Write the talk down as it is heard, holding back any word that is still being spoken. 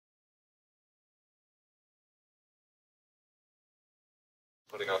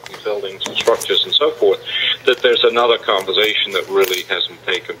putting up new buildings and structures and so forth, that there's another conversation that really hasn't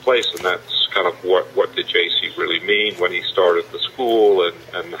taken place, and that's kind of what did JC really mean when he started the school,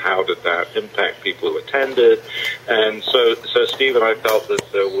 and how did that impact people who attended. And so Steve and I felt that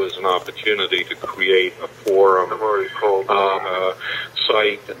there was an opportunity to create a forum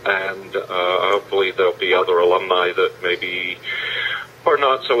site, and hopefully there'll be other alumni that maybe are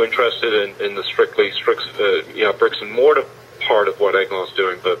not so interested in the strictly bricks and mortar part of what Eglon's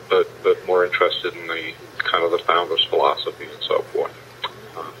doing, but more interested in the kind of the founder's philosophy and so forth.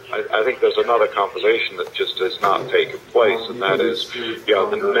 I think there's another conversation that just has not taken place, and that is,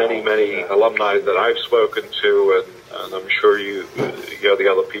 the many alumni that I've spoken to, and I'm sure the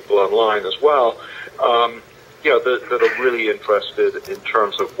other people online as well, that are really interested in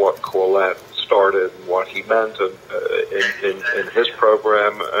terms of what Corlette started and what he meant in his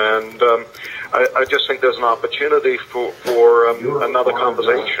program, and I just think there's an opportunity for another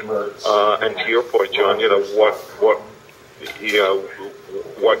conversation. And to your point, John,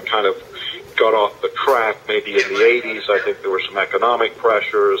 what kind of got off the track maybe in the 80s. I think there were some economic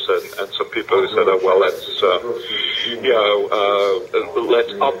pressures and some people who said, let's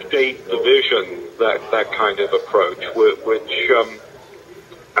update the vision, that kind of approach, which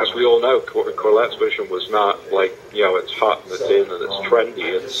as we all know, Corlette's vision was not like, it's hot and it's in and it's trendy.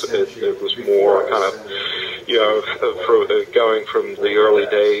 It was more kind of, going from the early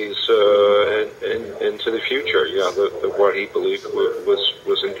days into the future. What he believed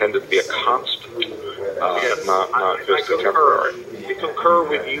was intended to be a constant, not just a temporary. I concur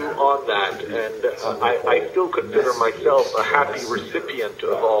with you on that, and I still consider myself a happy recipient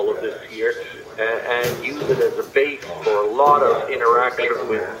of all of this here, and use it as a base for a lot of interaction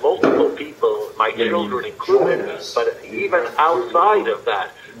with multiple people, my children included, but even outside of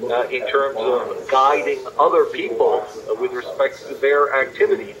that, in terms of guiding other people with respect to their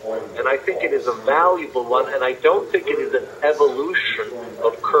activities. And I think it is a valuable one, and I don't think it is an evolution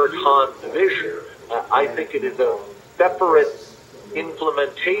of Kurt Hahn's vision. I think it is a separate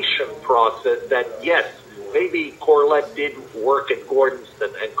implementation process that, yes, maybe Corlette did work at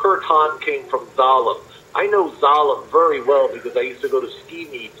Gordonston, and Kurt Hahn came from Zalem. I know Zalem very well because I used to go to ski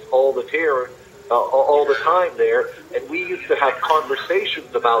meets all the time there, and we used to have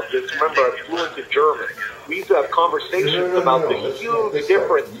conversations about this. Remember, I'm fluent in German. We used to have conversations about the huge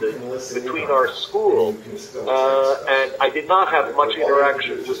differences between our schools, and I did not have much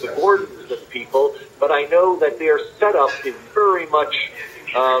interaction with the Gordonston people, but I know that their setup is very much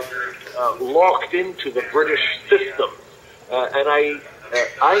locked into the British system, and I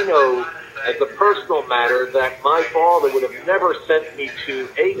know as a personal matter that my father would have never sent me to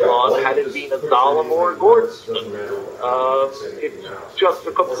Eglon had it been a Zalem or a Gordonston. It's just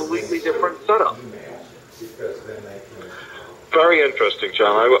a completely different setup. Very interesting,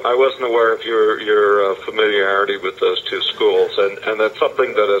 John. I wasn't aware of your familiarity with those two schools, and that's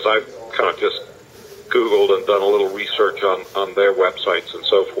something that as I've kind of just Googled and done a little research on their websites and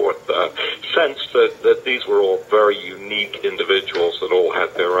so forth, sensed that these were all very unique individuals that all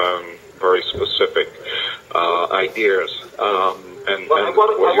had their own very specific ideas. And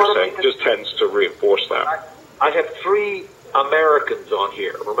what you're saying just tends to reinforce that. I have three Americans on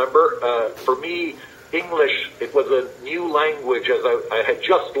here. Remember, for me, English, it was a new language as I had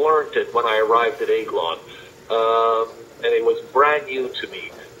just learned it when I arrived at Eglon. And it was brand new to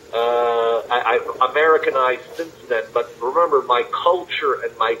me. I've Americanized since then, but remember, my culture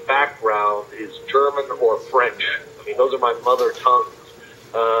and my background is German or French. I mean, those are my mother tongues.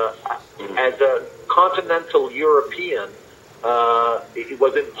 As a continental European, it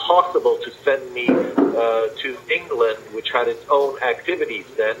was impossible to send me to England, which had its own activities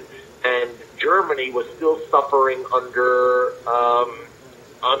then, and Germany was still suffering under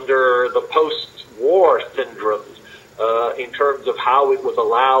the post-war syndromes. In terms of how it was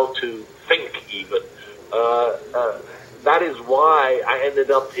allowed to think, even. That is why I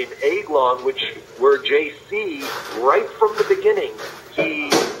ended up in Eglon, where JC, right from the beginning, he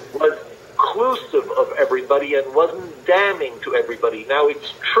was inclusive of everybody and wasn't damning to everybody. Now,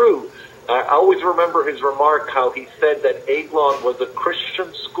 it's true. I always remember his remark, how he said that Eglon was a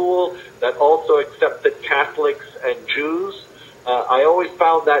Christian school that also accepted Catholics and Jews. I always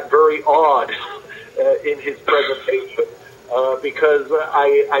found that very odd. In his presentation, because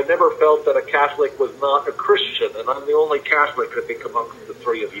I never felt that a Catholic was not a Christian, and I'm the only Catholic, I think, amongst the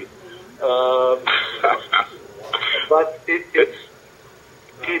three of you. But it's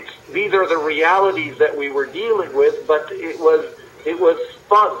these are the realities that we were dealing with, but it was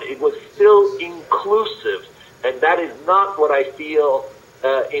fun. It was still inclusive, and that is not what I feel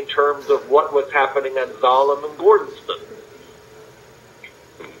in terms of what was happening at Zalem and Gordonston.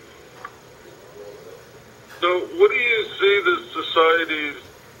 what do you see the societies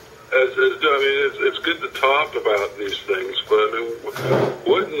as I mean, it's good to talk about these things, but I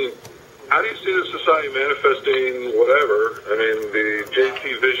mean, how do you see the society manifesting whatever? I mean, the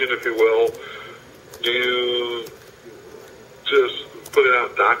JT vision, if you will. Do you just put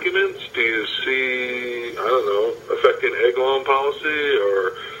out documents? Do you see, I don't know, affecting egg law policy,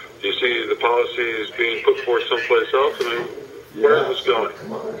 or do you see the policies being put forth someplace else? I mean, where is this going?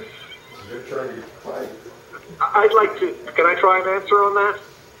 I'd like to. Can I try and answer on that?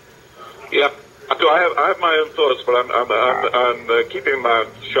 Yeah, I have my own thoughts, but I'm keeping my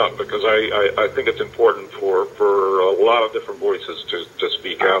mouth shut because I think it's important for a lot of different voices to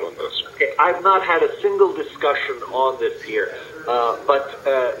speak out on this. Okay, I've not had a single discussion on this here, but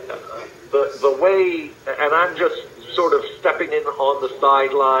the way, and I'm just sort of stepping in on the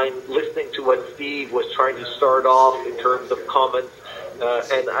sideline, listening to what Steve was trying to start off in terms of comments,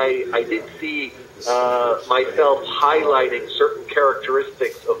 and I did see myself highlighting certain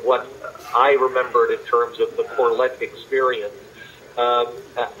characteristics of what I remembered in terms of the Corlette experience.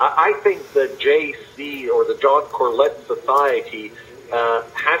 I think the JC, or the John Corlette Society,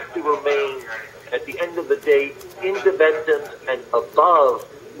 has to remain, at the end of the day, independent and above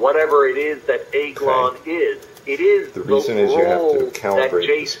whatever it is that Eglon is. It is the reason is you have to role that calibrate the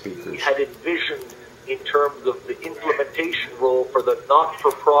JC speakers. had envisioned in terms of the implementation role for the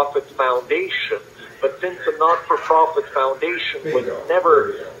not-for-profit foundation. But since the not-for-profit foundation was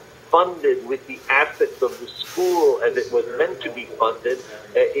never funded with the assets of the school as it was meant to be funded,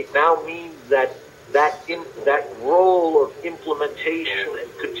 it now means that that role of implementation and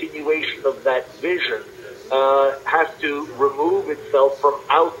continuation of that vision has to remove itself from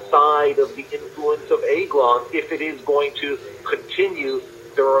outside of the influence of Eglon if it is going to continue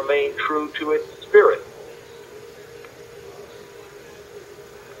to remain true to its spirit.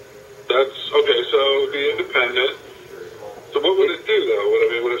 That's okay. So be independent. So what would it do,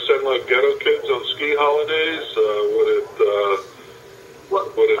 though? Would it send like ghetto kids on ski holidays?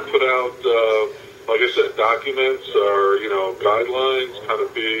 Would it put out, like I said, documents or guidelines? Kind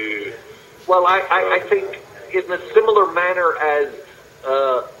of be. Well, I think in a similar manner as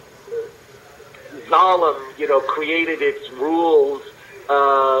Zalem, created its rules,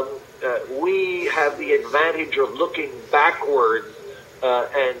 we have the advantage of looking backwards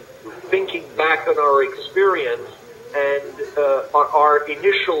and thinking back on our experience. And our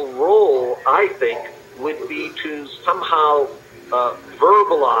initial role, I think, would be to somehow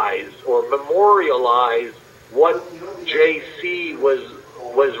verbalize or memorialize what JC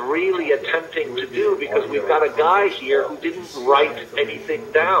was really attempting to do, because we've got a guy here who didn't write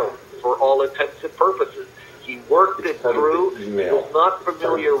anything down for all intents and purposes. He worked it through. He was not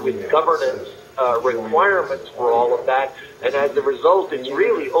familiar with governance requirements for all of that, and as a result, it's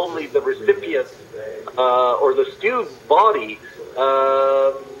really only the recipient or the student body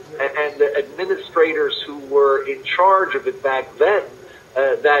and the administrators who were in charge of it back then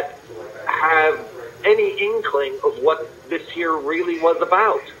that have any inkling of what this here really was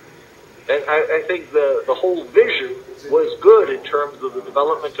about. And I think the whole vision was good in terms of the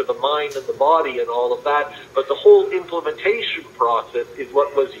development of the mind and the body and all of that, but the whole implementation process is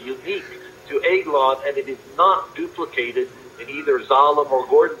what was unique to Eglon, and it is not duplicated in either Zalem or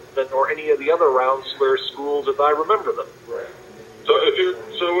Gordonston or any of the other round square schools as I remember them.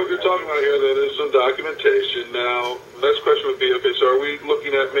 So what you're talking about here then is some documentation. Now, the next question would be, okay, so are we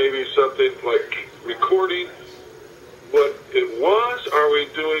looking at maybe something like recording what it was? Are we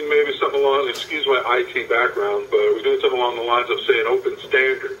doing maybe something along, excuse my IT background, but are we doing something along the lines of, say, an open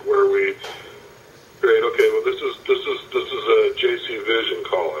standard where we create, okay, well, this is a JC vision,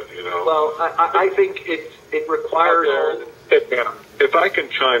 call it, Well, I think it requires. If I can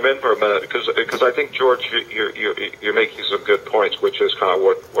chime in for a minute, because I think, George, you're making some good points, which is kind of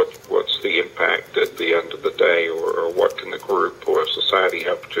what's the impact at the end of the day, or what can the group or society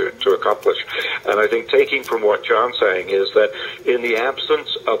have to accomplish. And I think taking from what John's saying is that in the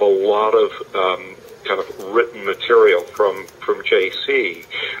absence of a lot of kind of written material from JC,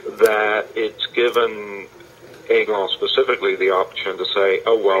 that it's given Eglon specifically the option to say,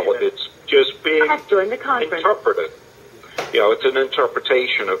 oh, well, it's just being interpreted. It's an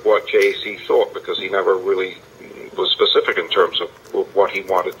interpretation of what JC thought, because he never really was specific in terms of what he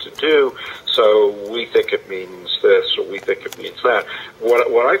wanted to do. So we think it means this, or we think it means that.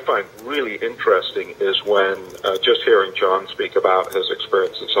 What I find really interesting is when just hearing John speak about his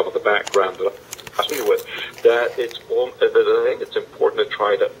experience and some of the background that I see with, that I think it's important to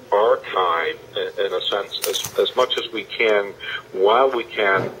try to archive, in a sense, as much as we can, while we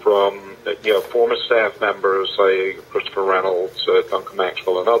can, from former staff members like Christopher Reynolds, Duncan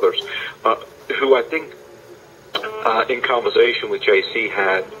Maxwell, and others, who I think in conversation with JC,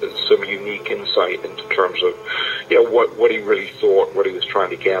 had some unique insight into terms of, what he really thought, what he was trying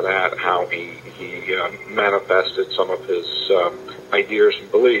to get at, how he manifested some of his ideas and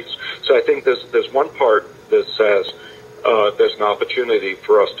beliefs. So I think there's one part that says there's an opportunity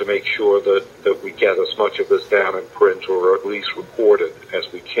for us to make sure that we get as much of this down in print or at least recorded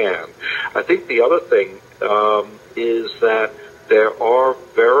as we can. I think the other thing is that there are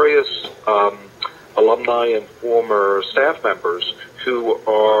various alumni and former staff members who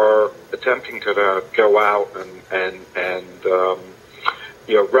are attempting to go out and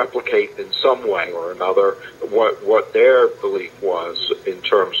replicate in some way or another what their belief was in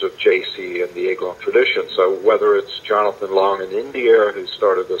terms of JC and the Eglon tradition. So whether it's Jonathan Long in India, who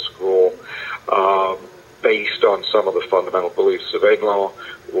started the school based on some of the fundamental beliefs of Eglon,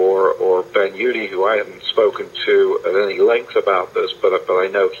 or Ben Udy, who I haven't spoken to at any length about this, but I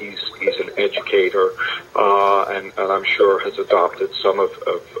know he's an educator, and I'm sure has adopted some of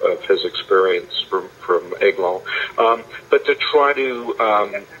his experience from Eglon. But to try to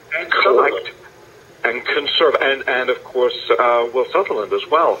collect and conserve, and of course Will Sutherland as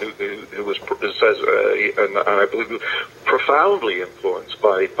well, who says, and I believe profoundly influenced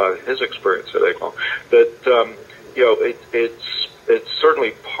by his experience at Eglon, that it's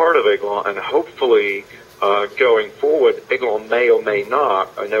certainly part of Eglon, and hopefully going forward, Eglon may or may not.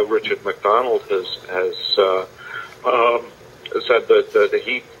 I know Richard MacDonald has said that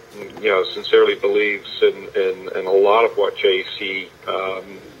he sincerely believes in a lot of what JC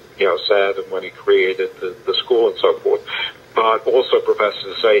said, and when he created the school and so forth, but also professes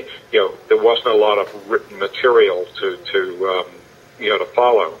to say there wasn't a lot of written material to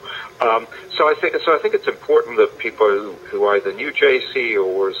follow. So I think it's important that people who either knew JC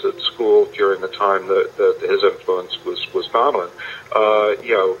or was at school during the time that his influence was dominant,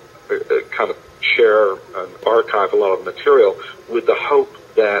 kind of share and archive a lot of material with the hope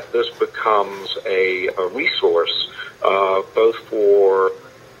that this becomes a resource, both for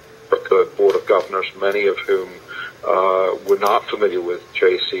the Board of Governors, many of whom were not familiar with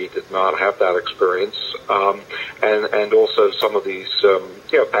JC, did not have that experience, and also some of these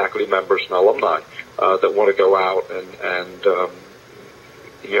faculty members and alumni that want to go out and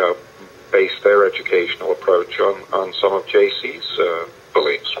base their educational approach on some of JC's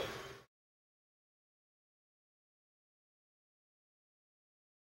beliefs.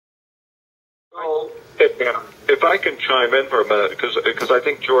 If I can chime in for a minute, because I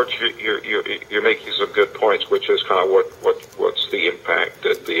think, George, you're making some good points, which is kind of what's the impact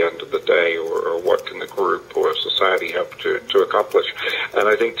at the end of the day, or what can the group or society hope to accomplish. And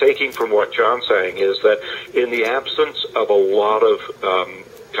I think taking from what John's saying is that in the absence of a lot of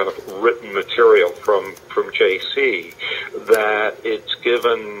kind of written material from JC, that it's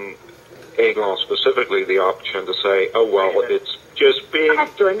given Eglon specifically the option to say, oh, well, it's just being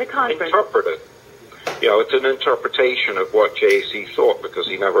interpreted. It's an interpretation of what JC thought, because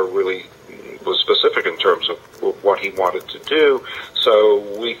he never really was specific in terms of what he wanted to do. So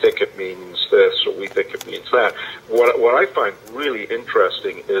we think it means this, or we think it means that. What I find really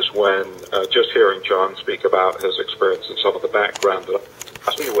interesting is when just hearing John speak about his experience and some of the background that I'm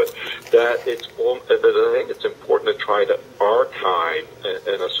familiar with, that I think it's important to try to archive,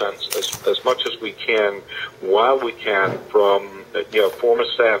 in a sense, as much as we can, while we can, from former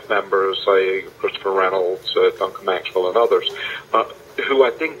staff members like Christopher Reynolds, Duncan Maxwell, and others, who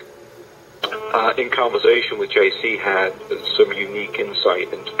I think in conversation with JC had some unique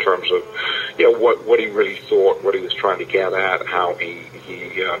insight into terms of what he really thought, what he was trying to get at, how he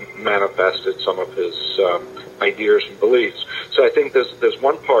manifested some of his ideas and beliefs. So I think there's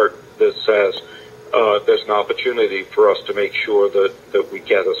one part that says there's an opportunity for us to make sure that we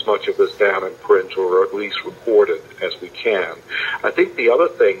get as much of this down in print or at least recorded as we can. I think the other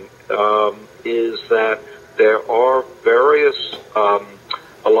thing is that there are various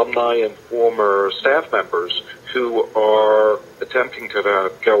alumni and former staff members who are attempting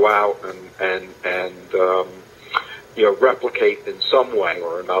to go out and replicate in some way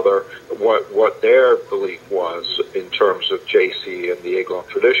or another what their belief was in terms of JC and the Eglon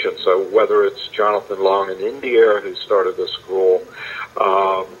tradition. So whether it's Jonathan Long in India, who started the school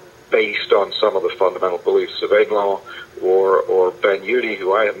based on some of the fundamental beliefs of Eglon, or Ben Udy,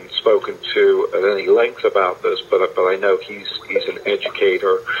 who I haven't spoken to at any length about this, but I know he's an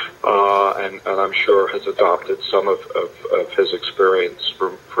educator, and I'm sure has adopted some of his experience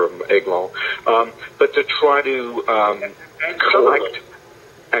from Eglon. But to try to collect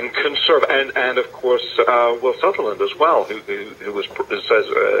and conserve, and of course Will Sutherland as well, who says,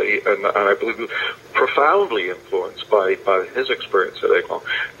 and I believe profoundly influenced by his experience at Eglon,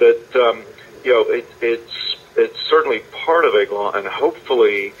 that it's certainly part of Eglon, and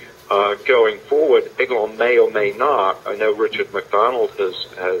hopefully going forward, Eglon may or may not. I know Richard McDonald has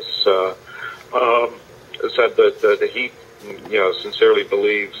said that he sincerely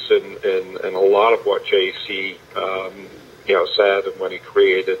believes in a lot of what JC said and when he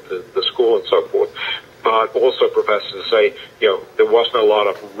created the school and so forth. But also professes to say, there wasn't a lot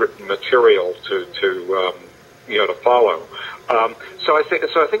of written material to follow. So I think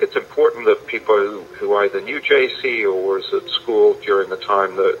it's important that people who either knew JC or was at school during the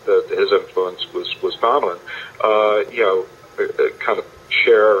time that his influence was dominant, kind of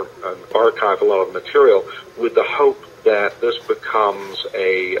share and archive a lot of material with the hope that this becomes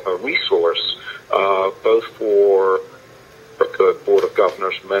a resource, both for the Board of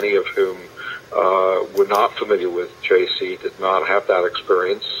Governors, many of whom were not familiar with JC, did not have that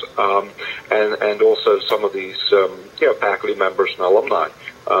experience, and also some of these faculty members and alumni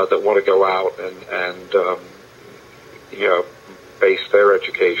that want to go out and base their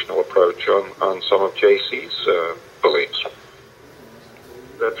educational approach on some of JC's beliefs.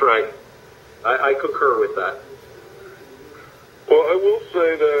 That's right. I concur with that. Well, I will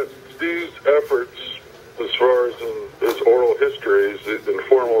say that Steve's efforts, as far as in his oral histories,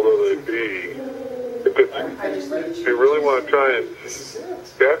 informal though they be, if you really want to try and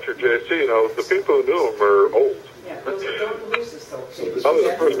capture JC, the people who knew him are old. Probably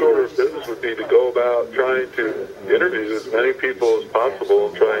the first order of business would be to go about trying to interview as many people as possible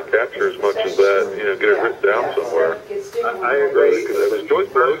and try and capture as much as that, get it written down somewhere. I agree. Because Joyce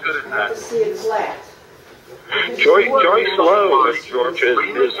very good at that. Joyce Lowe, George,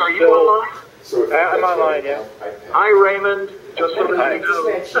 is are you online? I'm online, yeah. Hi, Raymond. Just so that you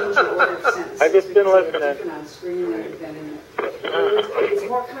know. I've just been listening. It's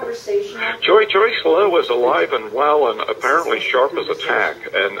more conversational. Joyce Lowe was alive and well and apparently sharp as a tack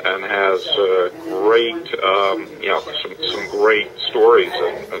and has great, some great stories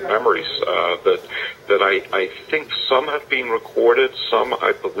and memories that I think some have been recorded, some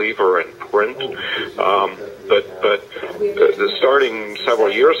I believe are in print. But starting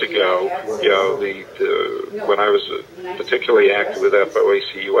several years ago, when I was particularly active with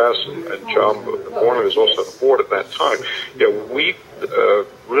FOACUS and John Vornle was also on the board at that time, we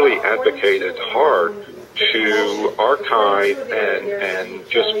really advocated hard to archive and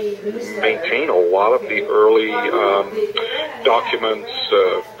just maintain a lot of the early documents,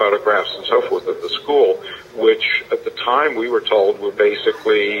 photographs, and so forth of the school, which at the time we were told were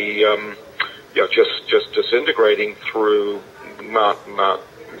basically just disintegrating through not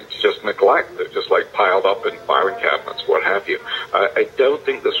just neglect. They're just like piled up in filing cabinets, what have you. I don't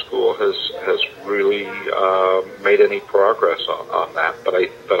think the school has really made any progress on that. But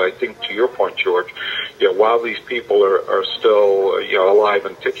I think, to your point, George, while these people are still alive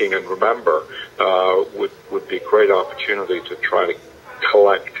and ticking and remember, would be a great opportunity to try to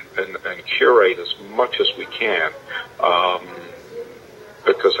collect and curate as much as we can,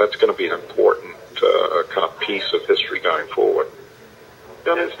 because that's going to be an important kind of piece of history going forward.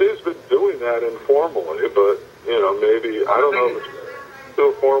 I mean, Steve's been doing that informally, but, maybe, I don't know if it's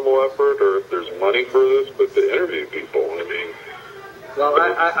still a formal effort or if there's money for this, but to interview people, Well,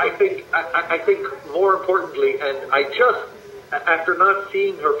 I think more importantly, and I just, after not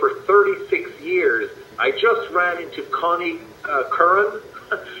seeing her for 36 years, I just ran into Connie Curran.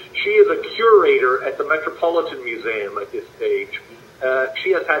 She is a curator at the Metropolitan Museum at this stage.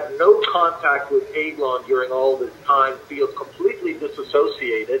 She has had no contact with Eglon during all this time, feels completely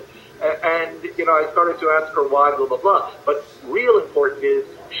disassociated, and, I started to ask her why, blah, blah, blah. But real important is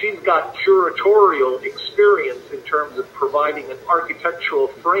she's got curatorial experience in terms of providing an architectural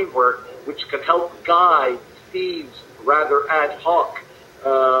framework which can help guide Steve's rather ad hoc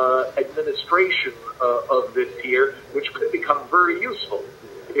administration of this here, which could become very useful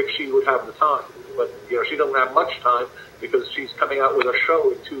if she would have the time. But, she doesn't have much time because she's coming out with a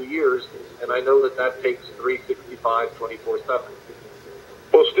show in 2 years, and I know that takes 365, 24/7.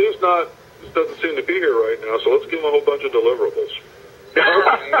 Well, Steve's doesn't seem to be here right now, so let's give him a whole bunch of deliverables.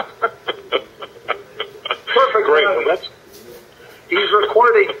 Perfect. Great. Well, He's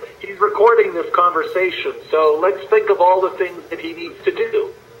recording this conversation, so let's think of all the things that he needs to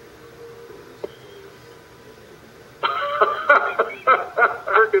do.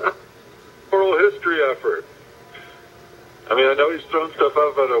 Oral history effort. I mean, I know he's thrown stuff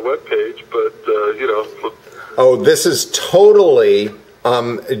up on a webpage, but, Oh, this is totally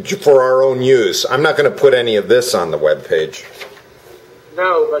for our own use. I'm not going to put any of this on the webpage.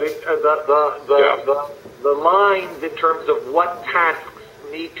 No, but the lines in terms of what tasks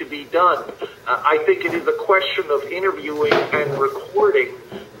need to be done, I think it is a question of interviewing and recording,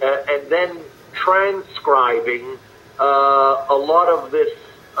 and then transcribing a lot of this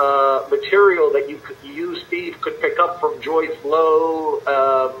material that you, Steve, could pick up from Joyce Lowe,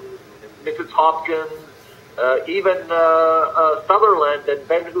 Mrs. Hopkins, even Sutherland and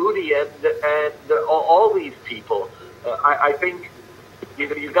Ben Udy and all these people. I think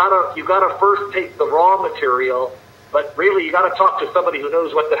you gotta first take the raw material, but really you gotta talk to somebody who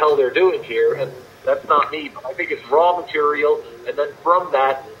knows what the hell they're doing here, and that's not me. But I think it's raw material, and then from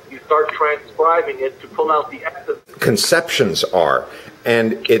that you start transcribing it to pull out the essence. Conceptions are,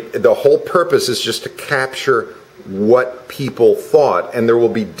 and the whole purpose is just to capture what people thought, and there will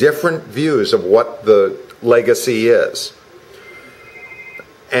be different views of what the legacy is.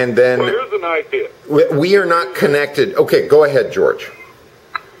 And then well, here's an idea. We are not connected. Okay, go ahead, George.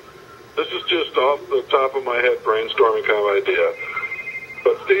 This is just off the top of my head brainstorming kind of idea.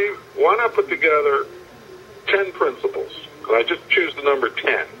 But Steve, why not put together 10 principles? And I just choose the number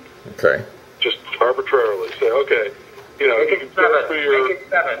 10. Okay. Just arbitrarily say, okay, you know, you can go for your... Make it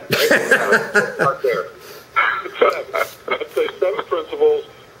 7. Make it 7. Start there. 7. I'd say 7 principles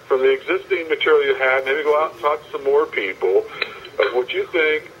from the existing material you had. Maybe go out and talk to some more people of what you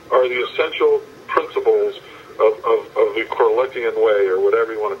think are the essential principles of the Corlettian way, or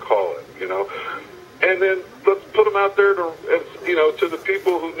whatever you want to call it, you know. And then let's put them out there to, you know, to the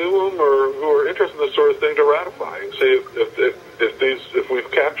people who knew them or who are interested in this sort of thing to ratify and see if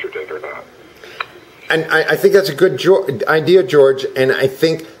we've captured it or not. And I think that's a good idea, George. And I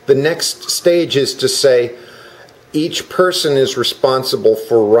think the next stage is to say each person is responsible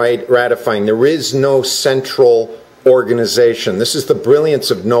for ratifying. There is no central organization. This is the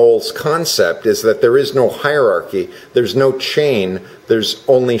brilliance of Noel's concept, is that there is no hierarchy, there's no chain, there's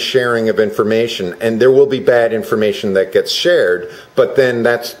only sharing of information, and there will be bad information that gets shared, but then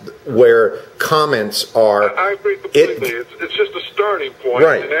that's where comments are. I agree completely. It's just a starting point,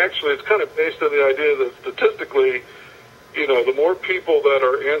 right. And actually it's kind of based on the idea that statistically, you know, the more people that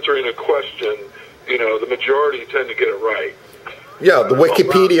are answering a question, you know, the majority tend to get it right. Yeah, the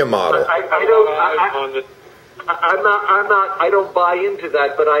Wikipedia model. I don't buy into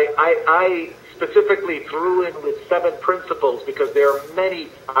that, but I specifically threw in with 7 principles because there are many.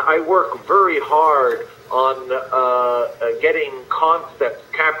 I work very hard on getting concepts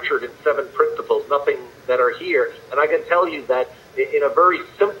captured in 7 principles, nothing that are here. And I can tell you that in a very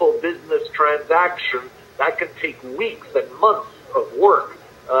simple business transaction, that can take weeks and months of work.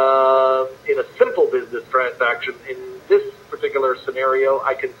 In a simple business transaction, in this particular scenario,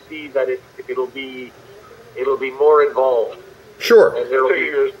 I can see that it'll be more involved. Sure. And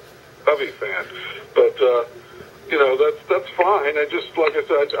you're a Covey fan, but you know, that's fine. I just, like I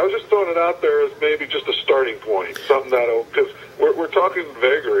said, I was just throwing it out there as maybe just a starting point, something that'll, because we're talking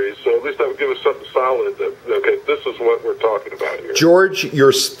vagaries, so at least that would give us something solid that, okay, this is what we're talking about here. George,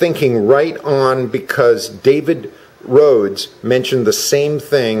 you're thinking right on, because David Rhodes mentioned the same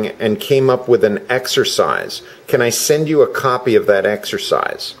thing and came up with an exercise. Can I send you a copy of that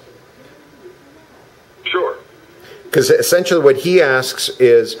exercise? Sure. Because essentially what he asks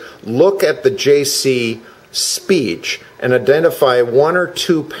is, look at the JC speech and identify 1 or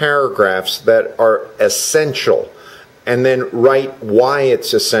 2 paragraphs that are essential, and then write why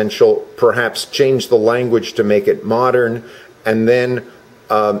it's essential, perhaps change the language to make it modern, and then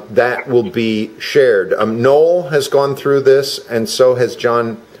that will be shared. Noel has gone through this, and so has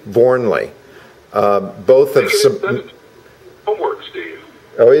John Vornle. Both have some homework, Steve.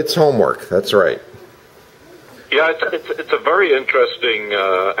 Oh, it's homework. That's right. Yeah, it's a very interesting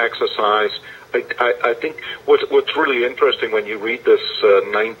exercise. I think what's really interesting when you read this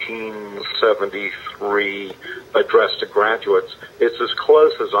 1973 address to graduates, it's as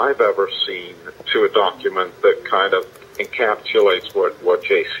close as I've ever seen to a document that kind of encapsulates what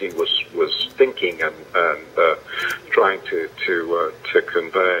JC was thinking and trying to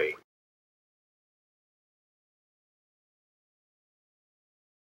convey.